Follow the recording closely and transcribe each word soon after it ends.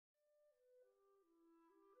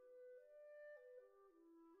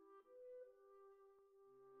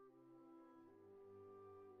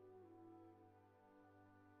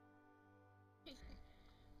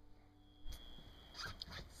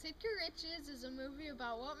Sitka Riches is a movie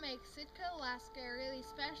about what makes Sitka, Alaska a really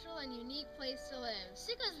special and unique place to live.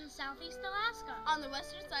 Sitka's in southeast Alaska. On the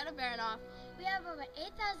western side of Baranof. We have over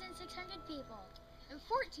 8,600 people. And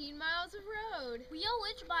 14 miles of road. We are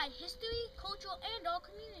rich by history, culture, and our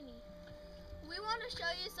community. We want to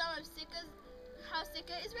show you some of how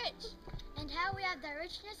Sitka is rich. And how we have that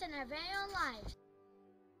richness in our very own lives.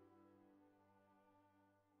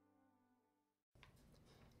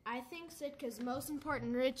 I think Sitka's most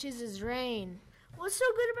important riches is rain. What's so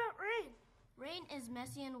good about rain? Rain is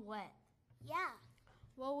messy and wet. Yeah.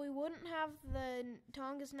 Well, we wouldn't have the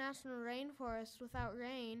Tongass National Rainforest without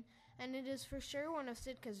rain, and it is for sure one of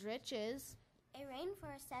Sitka's riches. A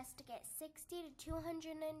rainforest has to get 60 to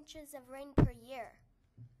 200 inches of rain per year.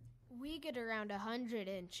 We get around 100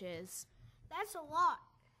 inches. That's a lot.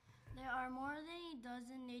 There are more than a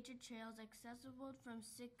dozen nature trails accessible from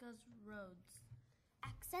Sitka's roads.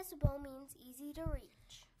 Accessible means easy to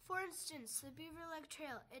reach. For instance, the Beaver Lake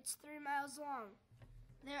Trail, it's 3 miles long.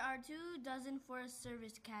 There are 24 Forest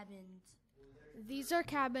Service cabins. These are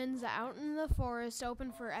cabins out in the forest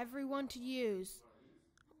open for everyone to use.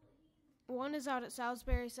 One is out at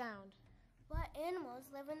Salisbury Sound. What animals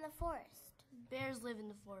live in the forest? Bears live in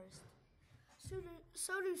the forest.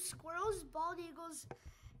 So do squirrels, bald eagles,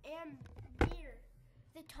 and deer.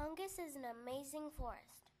 The Tongass is an amazing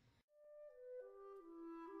forest.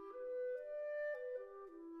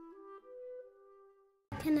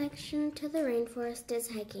 Connection to the rainforest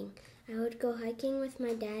is hiking. I would go hiking with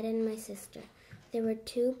my dad and my sister. There were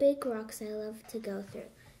 2 big rocks I loved to go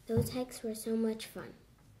through. Those hikes were so much fun.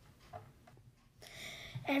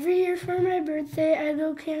 Every year for my birthday, I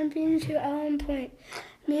go camping to Allen Point.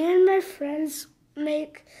 Me and my friends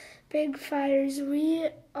make big fires. We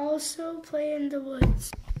also play in the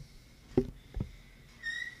woods.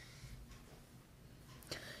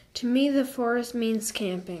 To me, the forest means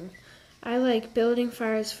camping. I like building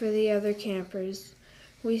fires for the other campers.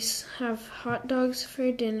 We have hot dogs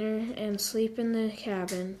for dinner and sleep in the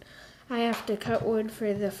cabin. I have to cut wood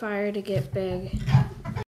for the fire to get big.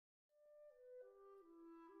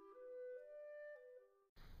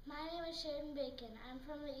 My name is Shaden Bacon. I'm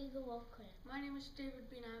from the Eagle Wolf Clan. My name is David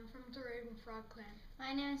Bean. I'm from the Raven Frog Clan.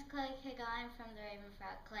 My name is Chloe Kiggle. I'm from the Raven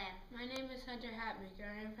Frog Clan. My name is Hunter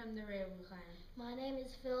Hatmaker. I'm from the Raven Clan. My name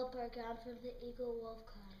is Philip Burke. I'm from the Eagle Wolf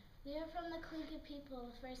Clan. We are from the Tlingit people,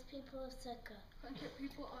 the first people of Sitka. Tlingit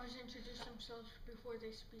people always introduce themselves before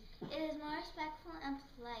they speak. It is more respectful and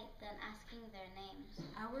polite than asking their names.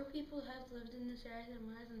 Our people have lived in this area for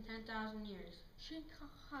more than 10,000 years.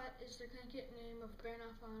 Shinkahat is the Tlingit name of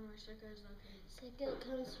Baranof Island where Sitka is located. Sitka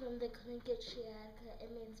comes from the Tlingit Shiatka.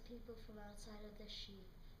 It means people from outside of the Shi.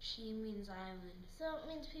 Shi means island. So it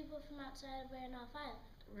means people from outside of Baranof Island.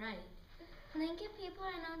 Right. Tlingit people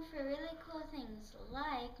are known for really cool things,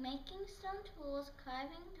 like making stone tools,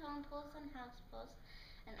 carving stone poles and house posts,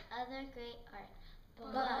 and other great art.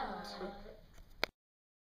 But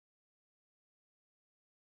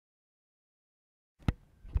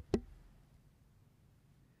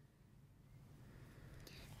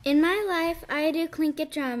in my life, I do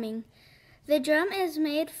Tlingit drumming. The drum is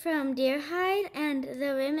made from deer hide and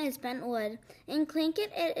the rim is bent wood. In Tlingit,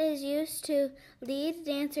 it is used to lead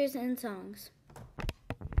dancers in songs.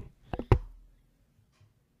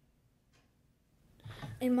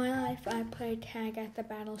 In my life, I played tag at the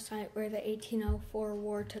battle site where the 1804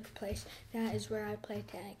 war took place. That is where I play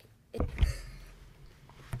tag.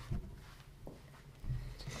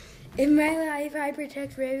 In my life, I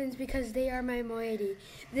protect ravens because they are my moiety.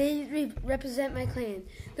 They represent my clan.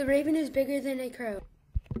 The raven is bigger than a crow.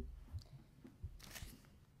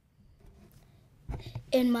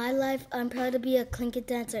 In my life, I'm proud to be a Tlingit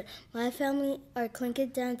dancer. My family are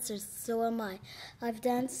Tlingit dancers, so am I. I've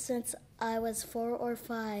danced since I was 4 or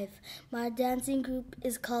 5. My dancing group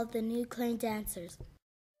is called the New Clan Dancers.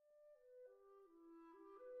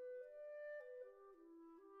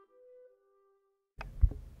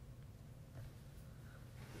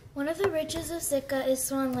 One of the riches of Sitka is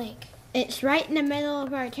Swan Lake. It's right in the middle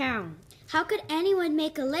of our town. How could anyone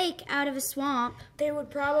make a lake out of a swamp? They would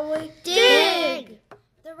probably dig!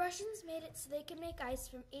 The Russians made it so they could make ice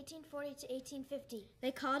from 1840 to 1850.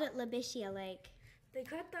 They called it Labishia Lake. They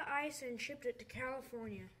cut the ice and shipped it to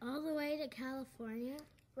California. All the way to California?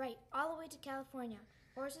 Right, all the way to California.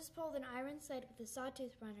 Horses pulled an iron sled with a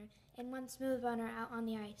sawtooth runner and one smooth runner out on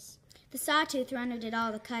the ice. The sawtooth runner did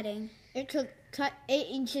all the cutting. It could cut 8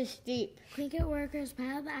 inches deep. Tlingit workers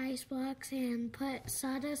piled the ice blocks and put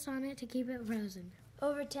sawdust on it to keep it frozen.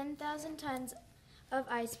 Over 10,000 tons of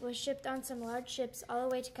ice was shipped on some large ships all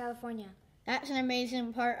the way to California. That's an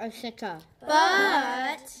amazing part of Sitka.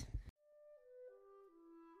 But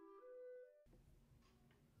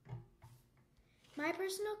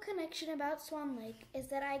personal connection about Swan Lake is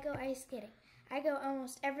that I go ice skating. I go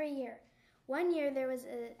almost every year. One year there was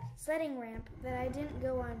a sledding ramp that I didn't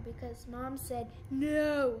go on because Mom said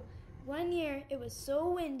no. One year it was so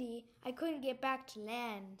windy I couldn't get back to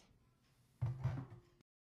land.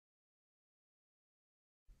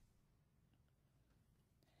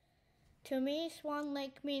 To me, Swan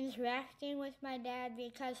Lake means rafting with my dad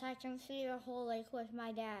because I can see the whole lake with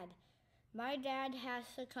my dad. My dad has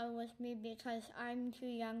to come with me because I'm too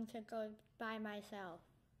young to go by myself.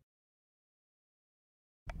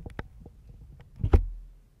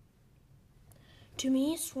 To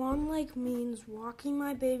me, Swan Lake means walking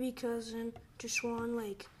my baby cousin to Swan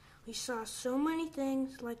Lake. We saw so many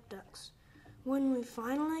things like ducks. When we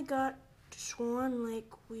finally got to Swan Lake,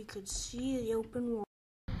 we could see the open water.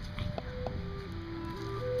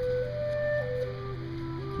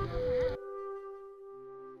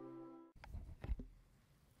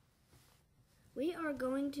 We are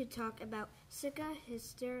going to talk about Sitka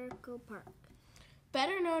Historical Park.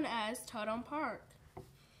 Better known as Totem Park.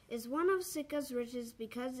 Is one of Sitka's richest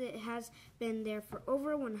because it has been there for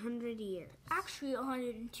over 100 years. Actually,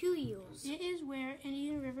 102 years. It is where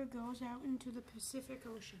Indian River goes out into the Pacific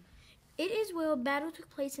Ocean. It is where a battle took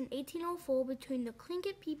place in 1804 between the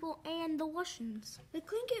Tlingit people and the Russians. The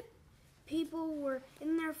Tlingit people were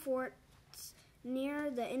in their forts near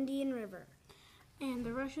the Indian River. And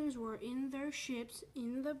the Russians were in their ships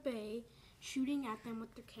in the bay, shooting at them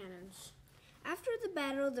with their cannons. After the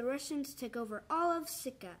battle, the Russians took over all of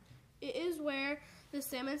Sitka. It is where the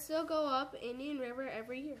salmon still go up Indian River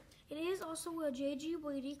every year. It is also where J.G.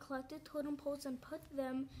 Brady collected totem poles and put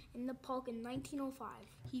them in the park in 1905.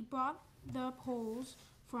 He brought the poles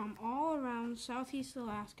from all around Southeast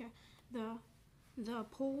Alaska. The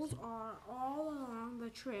poles are all along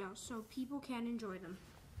the trail so people can enjoy them.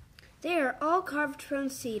 They are all carved from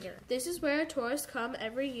cedar. This is where tourists come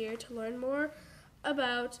every year to learn more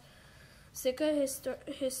about Sitka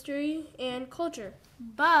history and culture.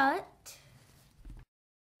 But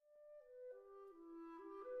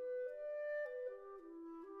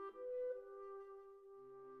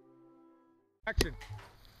Action.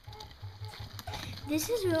 this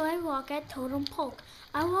is where I walk at Totem Park.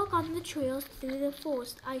 I walk on the trails through the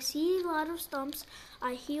forest. I see a lot of stumps.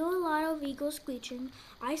 I hear a lot of eagles screeching.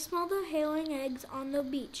 I smell the hailing eggs on the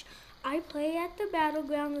beach. I play at the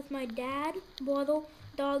battleground with my dad, brother,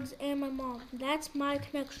 dogs, and my mom. That's my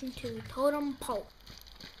connection to Totem Park.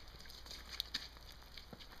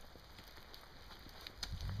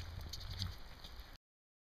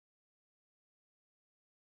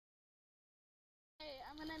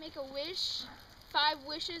 I'm gonna make a wish, 5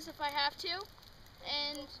 wishes if I have to,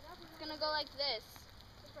 and it's gonna go like this.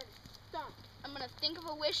 I'm gonna think of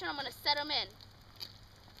a wish and I'm gonna set them in.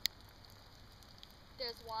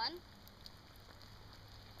 There's 1.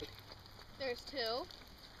 There's 2.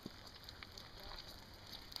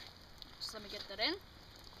 Just let me get that in.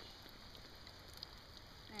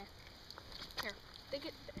 Here, think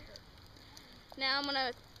it. Now I'm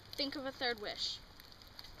gonna think of a 3rd wish.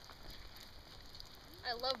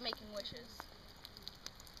 I love making wishes.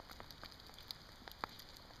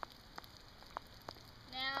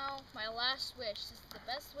 Now, my last wish. This is the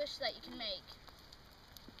best wish that you can make.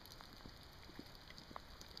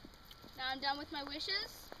 Now I'm done with my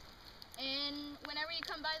wishes, and whenever you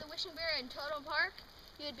come by the wishing bear in Totem Park,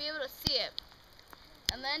 you would be able to see it.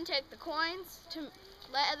 And then take the coins to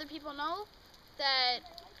let other people know that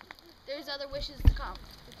there's other wishes to come.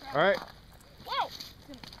 All right. Whoa!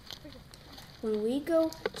 When we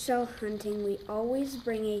go shell hunting, we always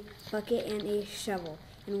bring a bucket and a shovel,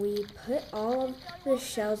 and we put all of the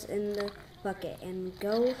shells in the bucket and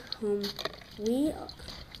go home. We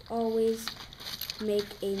always make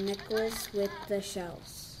a necklace with the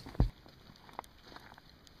shells.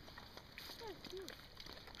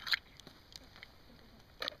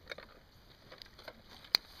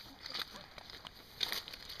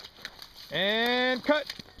 And cut.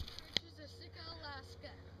 Riches of Sitka, Alaska.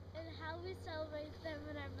 And how we celebrate them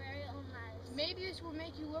in our very own lives. Maybe this will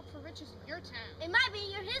make you look for riches in your town. It might be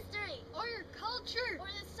your history, Or your culture. or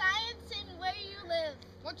the science in where you live.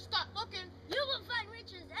 Once you start looking,